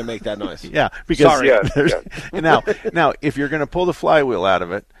 it's going to make that noise. Yeah, because sorry. Now, if you're going to pull the flywheel out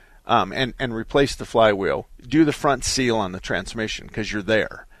of it and replace the flywheel, do the front seal on the transmission, because you're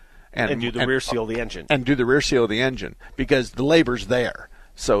there, and do the rear seal of the engine, and do the rear seal of the engine, because the labor's there.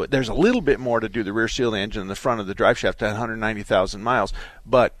 So there's a little bit more to do the rear seal of the engine in the front of the drive shaft at 190,000 miles,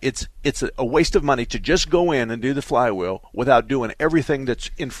 but it's a waste of money to just go in and do the flywheel without doing everything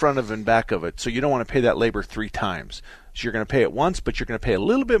that's in front of and back of it. So you don't want to pay that labor 3 times. So you're going to pay it once, but you're going to pay a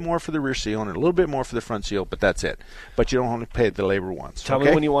little bit more for the rear seal and a little bit more for the front seal, but that's it. But you don't want to pay the labor once. Tell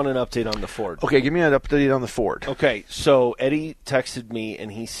me when you want an update on the Ford. Okay, give me an update on the Ford. Okay, so Eddie texted me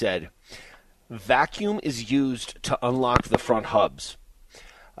and he said, vacuum is used to unlock the front hubs.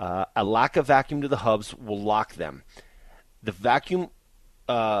 A lack of vacuum to the hubs will lock them. The vacuum,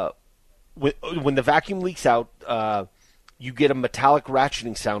 when the vacuum leaks out, you get a metallic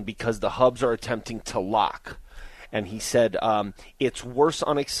ratcheting sound because the hubs are attempting to lock. And he said it's worse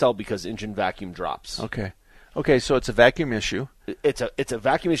on Excel because engine vacuum drops. Okay, so it's a vacuum issue. It's a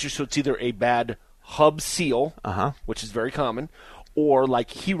vacuum issue, so it's either a bad hub seal, which is very common, or like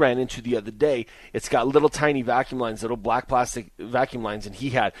he ran into the other day, it's got little tiny vacuum lines, little black plastic vacuum lines, and he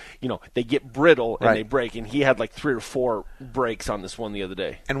had, they get brittle and they break, and he had like 3 or 4 breaks on this one the other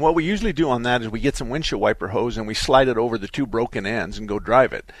day. And what we usually do on that is we get some windshield wiper hose and we slide it over the 2 broken ends and go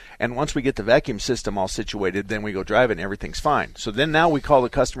drive it. And once we get the vacuum system all situated, then we go drive it and everything's fine. So then now we call the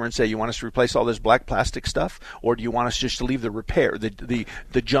customer and say, you want us to replace all this black plastic stuff, or do you want us just to leave the repair, the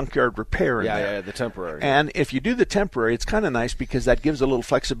junkyard repair in there? Yeah, the temporary. And if you do the temporary, it's kind of nice because that gives a little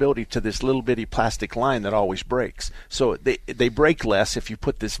flexibility to this little bitty plastic line that always breaks. So they break less if you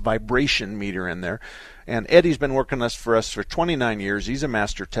put this vibration meter in there. And Eddie's been working for us for 29 years. He's a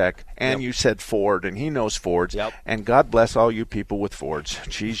master tech. And you said Ford, and he knows Fords. And God bless all you people with Fords.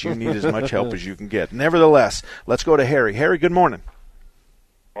 Geez, you need as much help as you can get. Nevertheless, let's go to Harry. Harry, good morning.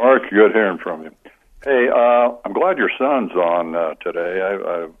 Mark, good hearing from you. Hey, I'm glad your son's on today.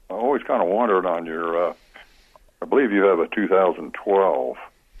 I've always kind of wondered on your, I believe you have a 2012.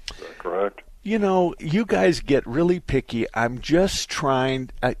 Is that correct? You guys get really picky. I'm just trying.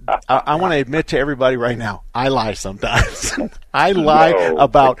 I want to admit to everybody right now, I lie sometimes. I lie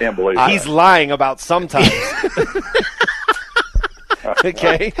about. I can't believe he's lying about sometimes.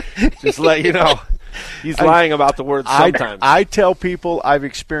 Okay? Just let you know. He's lying about the word sometimes. I tell people I've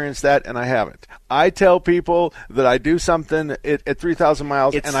experienced that, and I haven't. I tell people that I do something at 3,000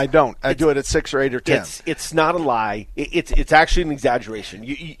 miles, and I don't. I do it at 6 or 8 or 10. It's not a lie. It's actually an exaggeration.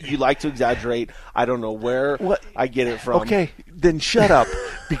 You like to exaggerate. I don't know where I get it from. Okay, then shut up,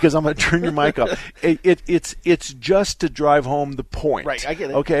 because I'm going to turn your mic off. It's just to drive home the point. Right, I get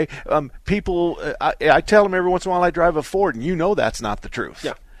it. Okay, people, I tell them every once in a while I drive a Ford, and that's not the truth.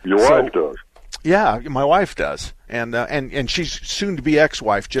 Yeah, your wife does. Yeah, my wife does, and she's soon to be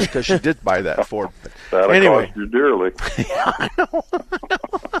ex-wife just because she did buy that Ford. But anyway, cost you dearly. Yeah,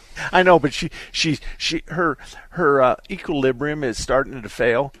 I know, but her equilibrium is starting to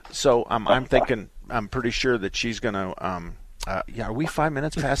fail. So I'm thinking, I'm pretty sure that she's going to. Are we 5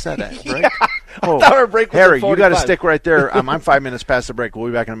 minutes past that break? Yeah, I thought our break was Harry, at 45. you got to stick right there. I'm 5 minutes past the break. We'll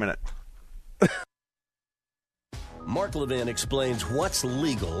be back in a minute. Mark Levin explains what's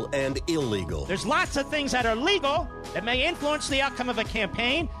legal and illegal. There's lots of things that are legal that may influence the outcome of a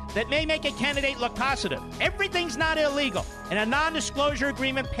campaign, that may make a candidate look positive. Everything's not illegal, and a non-disclosure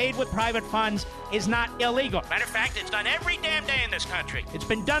agreement paid with private funds is not illegal. Matter of fact, it's done every damn day in this country. It's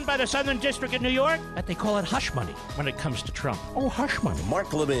been done by the Southern District of New York, but they call it hush money when it comes to Trump. Oh, hush money.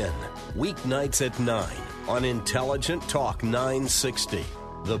 Mark Levin, weeknights at 9 on Intelligent Talk 960,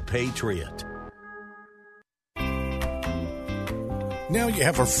 The Patriot. Now you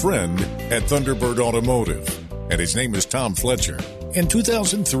have a friend at Thunderbird Automotive, and his name is Tom Fletcher. In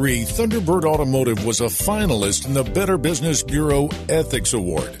 2003, Thunderbird Automotive was a finalist in the Better Business Bureau Ethics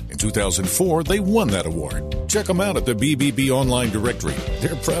Award. In 2004, they won that award. Check them out at the BBB online directory.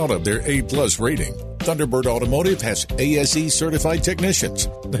 They're proud of their A+ rating. Thunderbird Automotive has ASE certified technicians.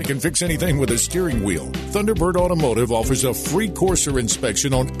 They can fix anything with a steering wheel. Thunderbird Automotive offers a free Corsair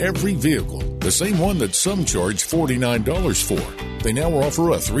inspection on every vehicle, the same one that some charge $49 for. They now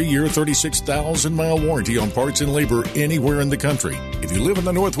offer a 3-year, 36,000-mile warranty on parts and labor anywhere in the country. If you live in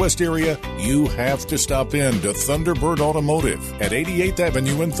the Northwest area, you have to stop in to Thunderbird Automotive at 88th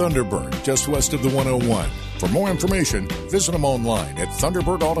Avenue in Thunderbird, just west of the 101. For more information, visit them online at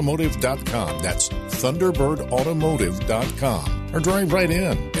ThunderbirdAutomotive.com. That's ThunderbirdAutomotive.com. Or drive right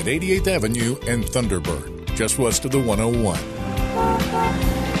in at 88th Avenue and Thunderbird, just west of the 101.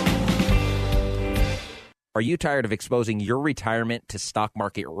 Are you tired of exposing your retirement to stock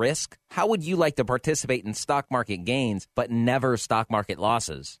market risk? How would you like to participate in stock market gains but never stock market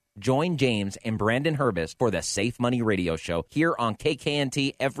losses? Join James and Brandon Herbis for the Safe Money Radio Show here on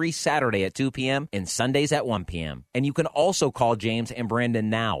KKNT every Saturday at 2 p.m. and Sundays at 1 p.m. And you can also call James and Brandon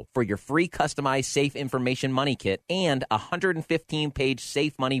now for your free customized Safe Information Money Kit and a 115-page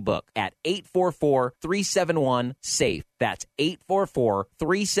Safe Money book at 844-371-SAFE. That's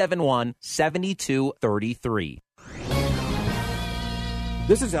 844-371-7233.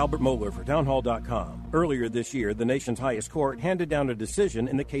 This is Albert Mohler for Townhall.com. Earlier this year, the nation's highest court handed down a decision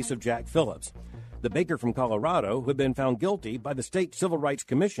in the case of Jack Phillips, the baker from Colorado who had been found guilty by the State Civil Rights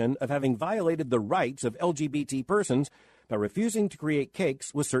Commission of having violated the rights of LGBT persons by refusing to create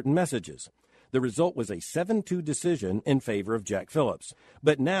cakes with certain messages. The result was a 7-2 decision in favor of Jack Phillips.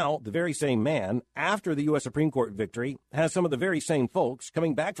 But now, the very same man, after the U.S. Supreme Court victory, has some of the very same folks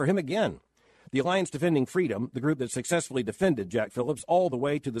coming back for him again. The Alliance Defending Freedom, the group that successfully defended Jack Phillips all the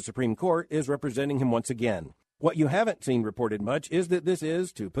way to the Supreme Court, is representing him once again. What you haven't seen reported much is that this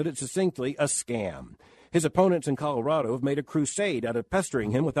is, to put it succinctly, a scam. His opponents in Colorado have made a crusade out of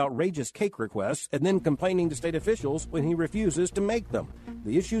pestering him with outrageous cake requests and then complaining to state officials when he refuses to make them.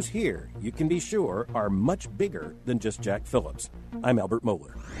 The issues here, you can be sure, are much bigger than just Jack Phillips. I'm Albert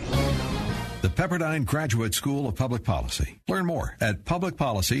Mohler. The Pepperdine Graduate School of Public Policy. Learn more at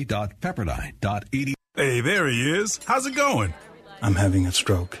publicpolicy.pepperdine.edu. Hey, there he is. How's it going? I'm having a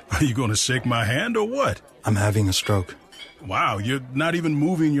stroke. Are you going to shake my hand or what? I'm having a stroke. Wow, you're not even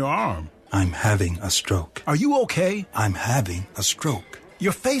moving your arm. I'm having a stroke. Are you okay? I'm having a stroke.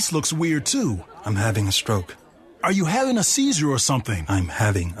 Your face looks weird, too. I'm having a stroke. Are you having a seizure or something? I'm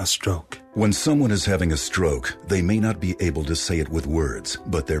having a stroke. When someone is having a stroke, they may not be able to say it with words,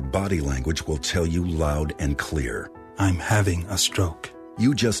 but their body language will tell you loud and clear. I'm having a stroke.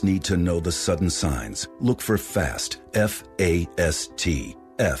 You just need to know the sudden signs. Look for FAST, F-A-S-T.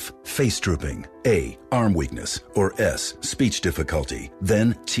 F, face drooping. A, arm weakness. Or S, speech difficulty.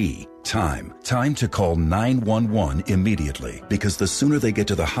 Then T, time. Time to call 911 immediately, because the sooner they get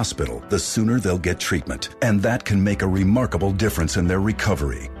to the hospital, the sooner they'll get treatment. And that can make a remarkable difference in their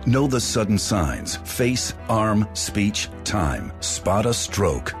recovery. Know the sudden signs. Face, arm, speech, time. Spot a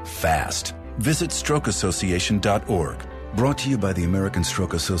stroke fast. Visit strokeassociation.org. Brought to you by the American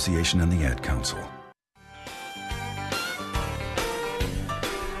Stroke Association and the Ad Council.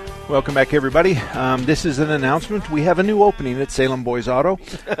 Welcome back, everybody. This is an announcement. We have a new opening at Salem Boys Auto.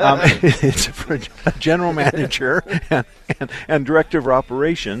 It's for a general manager and director of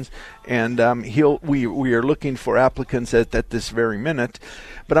operations, and we are looking for applicants at this very minute.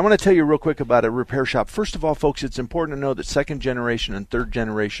 But I want to tell you real quick about a repair shop. First of all, folks, it's important to know that second generation and third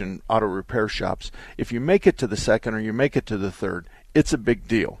generation auto repair shops, if you make it to the second or you make it to the third, it's a big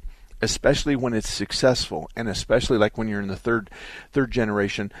deal, especially when it's successful, and especially like when you're in the third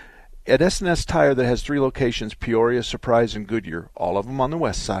generation. At S&S Tire, that has 3 locations, Peoria, Surprise, and Goodyear, all of them on the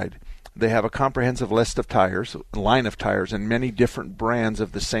west side, they have a comprehensive list of tires, line of tires, and many different brands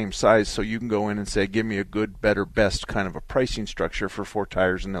of the same size, so you can go in and say, give me a good, better, best kind of a pricing structure for 4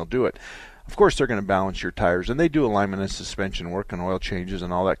 tires, and they'll do it. Of course, they're going to balance your tires, and they do alignment and suspension work and oil changes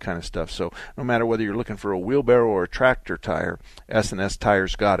and all that kind of stuff. So no matter whether you're looking for a wheelbarrow or a tractor tire, S&S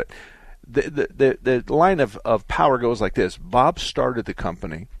Tires got it. The line of power goes like this. Bob started the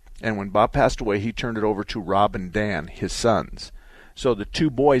company, and when Bob passed away, he turned it over to Rob and Dan, his sons. So the 2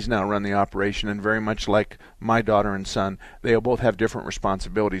 boys now run the operation, and very much like my daughter and son, they both have different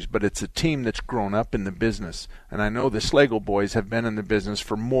responsibilities, but it's a team that's grown up in the business. And I know the Slagle boys have been in the business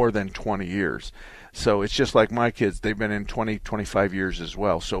for more than 20 years. So it's just like my kids. They've been in 20, 25 years as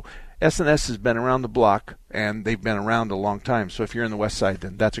well. So S&S has been around the block, and they've been around a long time. So if you're in the west side,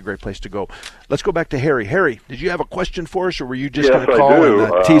 then that's a great place to go. Let's go back to Harry. Harry, did you have a question for us, or were you just going to call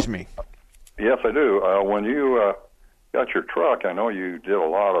and tease me? Yes, I do. When you got your truck, I know you did a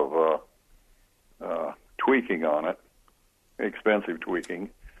lot of tweaking on it, expensive tweaking,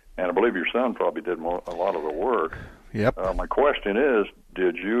 and I believe your son probably did a lot of the work. Yep. My question is,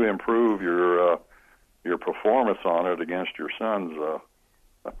 did you improve your performance on it against your son's?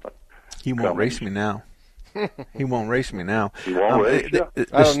 He won't race me now. He won't race me now. He won't race you?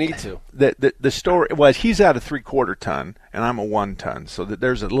 I don't need to. The story was he's at a 3/4 ton, and I'm a 1 ton, so that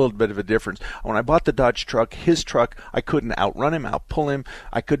there's a little bit of a difference. When I bought the Dodge truck, his truck, I couldn't outrun him, outpull him.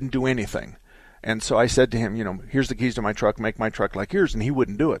 I couldn't do anything. And so I said to him, here's the keys to my truck, make my truck like yours, and he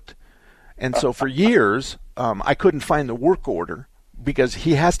wouldn't do it. And so for years, I couldn't find the work order, because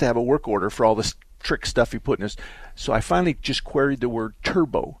he has to have a work order for all this trick stuff he put in his. So I finally just queried the word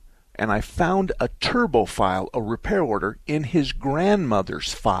turbo, and I found a turbo file, a repair order, in his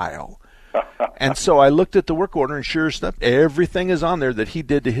grandmother's file. And so I looked at the work order, and sure stuff, everything is on there that he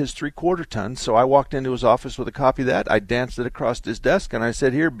did to his 3/4 ton. So I walked into his office with a copy of that. I danced it across his desk, and I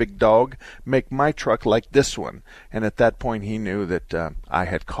said, here, big dog, make my truck like this one. And at that point, he knew that I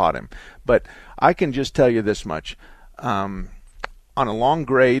had caught him. But I can just tell you this much. On a long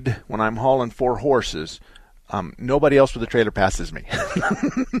grade, when I'm hauling 4 horses, nobody else with a trailer passes me.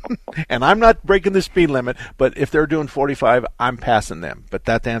 And I'm not breaking the speed limit, but if they're doing 45, I'm passing them. But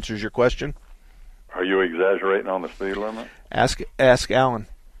that answers your question. Are you exaggerating on the speed limit? Ask Alan.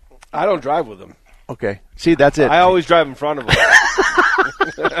 I don't drive with him. Okay. See, that's it. I always drive in front of him.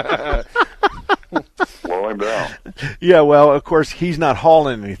 Well, slow him down. Yeah, well, of course, he's not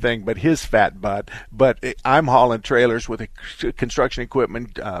hauling anything but his fat butt. But I'm hauling trailers with construction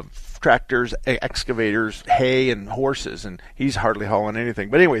equipment, tractors, excavators, hay, and horses, and he's hardly hauling anything.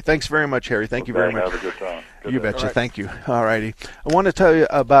 But anyway, thanks very much, Harry. Thank you very much. Have a good time. You betcha. Right. Thank you. All righty. I want to tell you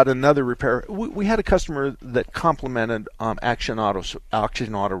about another repair. We had a customer that complimented Action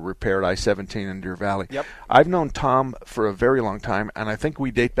Auto Repair at I-17 in Deer Valley. Yep. I've known Tom for a very long time, and I think we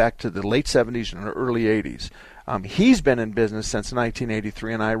date back to the late 70s and early 80s. He's been in business since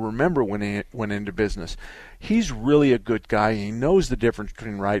 1983, and I remember when he went into business. He's really a good guy. He knows the difference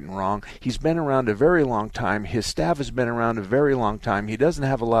between right and wrong. He's been around a very long time. His staff has been around a very long time. He doesn't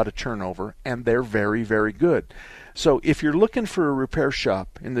have a lot of turnover, and they're very, very good. So if you're looking for a repair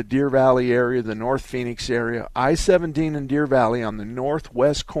shop in the Deer Valley area, the North Phoenix area, I-17 in Deer Valley on the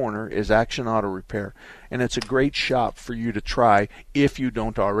northwest corner is Action Auto Repair, and it's a great shop for you to try if you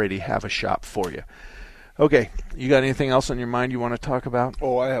don't already have a shop for you. Okay, you got anything else on your mind you want to talk about?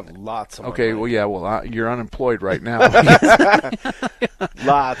 Oh, I have lots of. Okay, well, yeah, well, you're unemployed right now.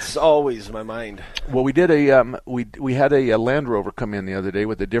 Lots, always in my mind. Well, we did we had a Land Rover come in the other day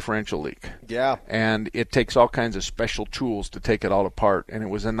with a differential leak. Yeah. And it takes all kinds of special tools to take it all apart, and it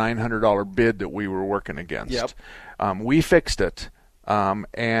was a $900 bid that we were working against. Yep. We fixed it.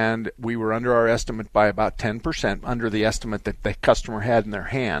 And we were under our estimate by about 10%, under the estimate that the customer had in their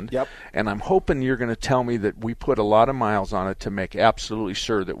hand. Yep. And I'm hoping you're going to tell me that we put a lot of miles on it to make absolutely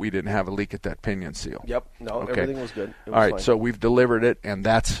sure that we didn't have a leak at that pinion seal. Yep. No, okay. Everything was good. It was all right, fine. so we've delivered it, and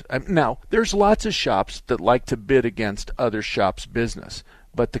that's now, there's lots of shops that like to bid against other shops' business.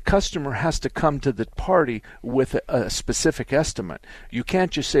 But the customer has to come to the party with a specific estimate. You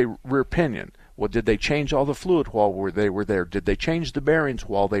can't just say rear pinion. Well, did they change all the fluid while they were there? Did they change the bearings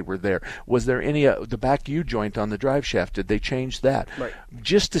while they were there? Was there any the back U-joint on the drive shaft? Did they change that? Right.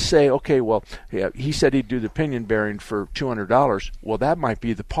 Just to say, okay, well, yeah, he said he'd do the pinion bearing for $200. Well, that might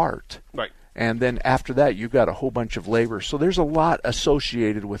be the part. Right. And then after that, you've got a whole bunch of labor. So there's a lot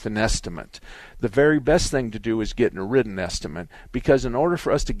associated with an estimate. The very best thing to do is get a written estimate, because in order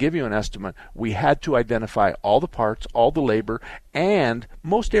for us to give you an estimate, we had to identify all the parts, all the labor, and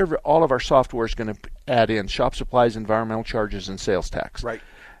all of our software is going to add in shop supplies, environmental charges, and sales tax. Right.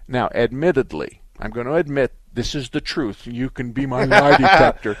 Now, admittedly, I'm going to admit this is the truth. You can be my lie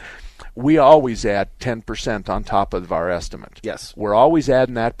detector. We always add 10% on top of our estimate. Yes. We're always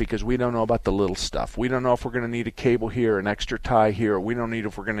adding that because we don't know about the little stuff. We don't know if we're going to need a cable here, an extra tie here. We don't need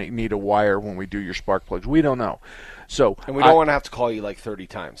if we're going to need a wire when we do your spark plugs. We don't know. So, and we don't want to have to call you like 30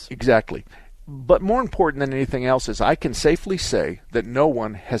 times. Exactly. But more important than anything else is I can safely say that no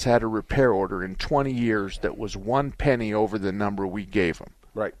one has had a repair order in 20 years that was 1 penny over the number we gave them.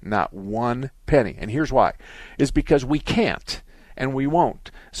 Right. Not 1 penny. And here's why. It's because we can't. And we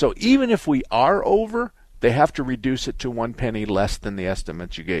won't. So even if we are over, they have to reduce it to 1 penny less than the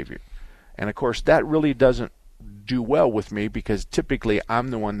estimates you gave you. And of course, that really doesn't do well with me, because typically I'm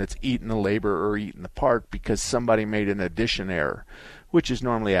the one that's eating the labor or eating the part because somebody made an addition error, which is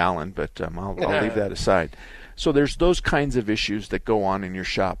normally Alan, but I'll leave that aside. So there's those kinds of issues that go on in your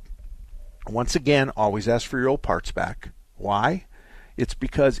shop. Once again, always ask for your old parts back. Why? It's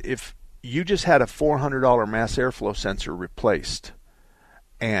because if you just had a $400 mass airflow sensor replaced,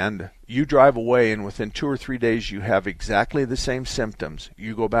 and you drive away and within 2 or 3 days you have exactly the same symptoms,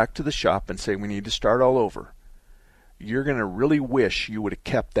 you go back to the shop and say, we need to start all over. You're going to really wish you would have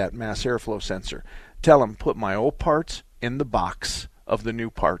kept that mass airflow sensor. Tell them, put my old parts in the box of the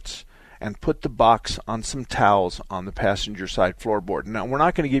new parts, and put the box on some towels on the passenger side floorboard. Now, we're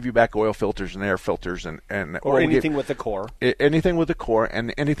not going to give you back oil filters and air filters or anything with the core. Anything with the core,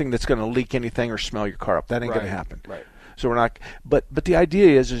 and anything that's going to leak anything or smell your car up. That ain't going to happen. Right. So we're not. But the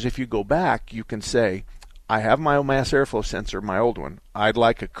idea is if you go back, you can say, I have my mass airflow sensor, my old one. I'd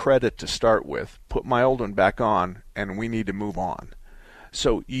like a credit to start with. Put my old one back on, and we need to move on.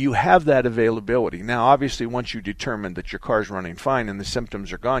 So you have that availability. Now, obviously, once you determine that your car's running fine and the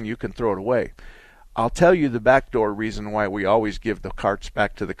symptoms are gone, you can throw it away. I'll tell you the backdoor reason why we always give the carts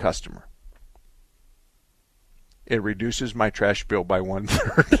back to the customer. It reduces my trash bill by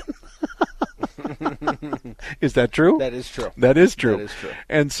 1/3. Is that true? That is true. That is true. That is true.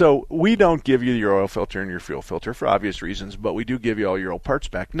 And so we don't give you your oil filter and your fuel filter for obvious reasons, but we do give you all your old parts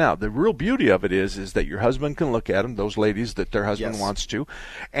back. Now, the real beauty of it is that your husband can look at them, those ladies that their husband wants to,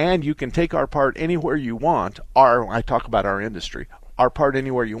 and you can take our part anywhere you want. I talk about our industry. Our part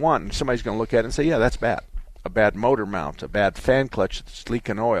anywhere you want, and somebody's going to look at it and say, yeah, that's bad. A bad motor mount, a bad fan clutch that's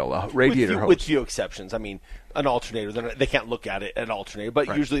leaking oil, a radiator hose. With few exceptions. I mean, an alternator, they can't look at it, an alternator,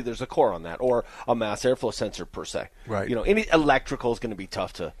 but usually there's a core on that, or a mass airflow sensor per se. Right. You know, any electrical is going to be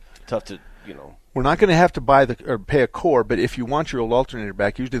tough to We're not going to have to pay a core, but if you want your old alternator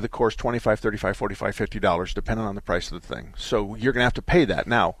back, usually the core's $25, $35, $45, $50, depending on the price of the thing. So you're going to have to pay that.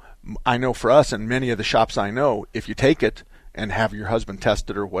 Now, I know for us and many of the shops I know, if you take it and have your husband test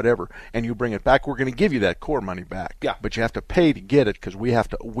it or whatever, and you bring it back, we're going to give you that core money back. Yeah. But you have to pay to get it because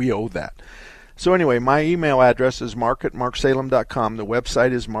we owe that. So anyway, my email address is mark@marksalem.com. The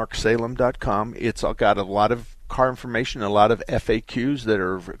website is marksalem.com. It's got a lot of car information, a lot of FAQs that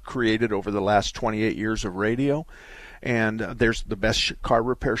are created over the last 28 years of radio. And there's the best car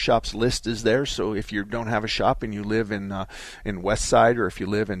repair shops list is there. So if you don't have a shop and you live in West Side, or if you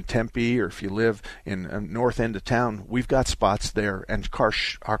live in Tempe, or if you live in north end of town, we've got spots there. And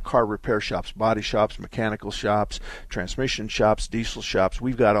our car repair shops, body shops, mechanical shops, transmission shops, diesel shops,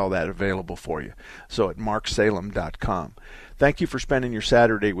 we've got all that available for you. So at marksalem.com. Thank you for spending your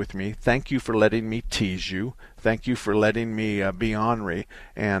Saturday with me. Thank you for letting me tease you. Thank you for letting me be ornery.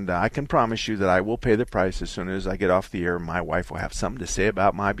 And I can promise you that I will pay the price as soon as I get off the air. My wife will have something to say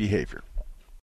about my behavior.